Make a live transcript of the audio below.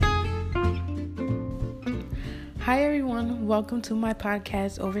Hi everyone, welcome to my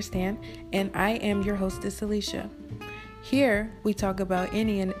podcast Overstand, and I am your hostess Alicia. Here we talk about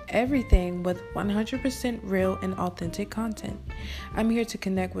any and everything with 100% real and authentic content. I'm here to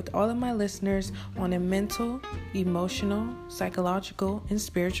connect with all of my listeners on a mental, emotional, psychological, and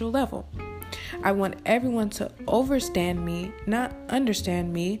spiritual level. I want everyone to overstand me, not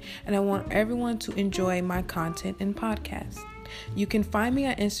understand me, and I want everyone to enjoy my content and podcast. You can find me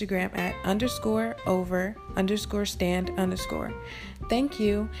on Instagram at _over_stand_. Thank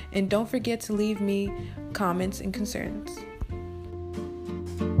you, and don't forget to leave me comments and concerns.